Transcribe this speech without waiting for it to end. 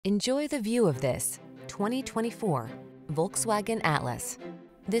Enjoy the view of this 2024 Volkswagen Atlas.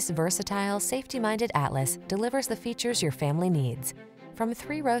 This versatile, safety-minded Atlas delivers the features your family needs. From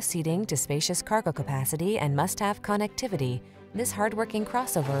three-row seating to spacious cargo capacity and must-have connectivity, this hardworking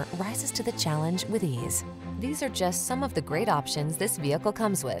crossover rises to the challenge with ease. These are just some of the great options this vehicle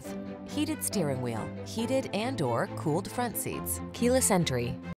comes with: heated steering wheel, heated and/or cooled front seats, keyless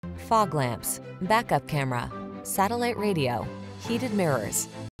entry, fog lamps, backup camera, satellite radio, heated mirrors,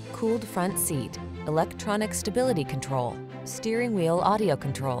 cooled front seat, electronic stability control, steering wheel audio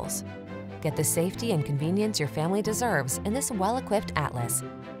controls. Get the safety and convenience your family deserves in this well-equipped Atlas.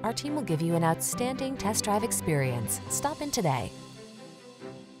 Our team will give you an outstanding test drive experience. Stop in today.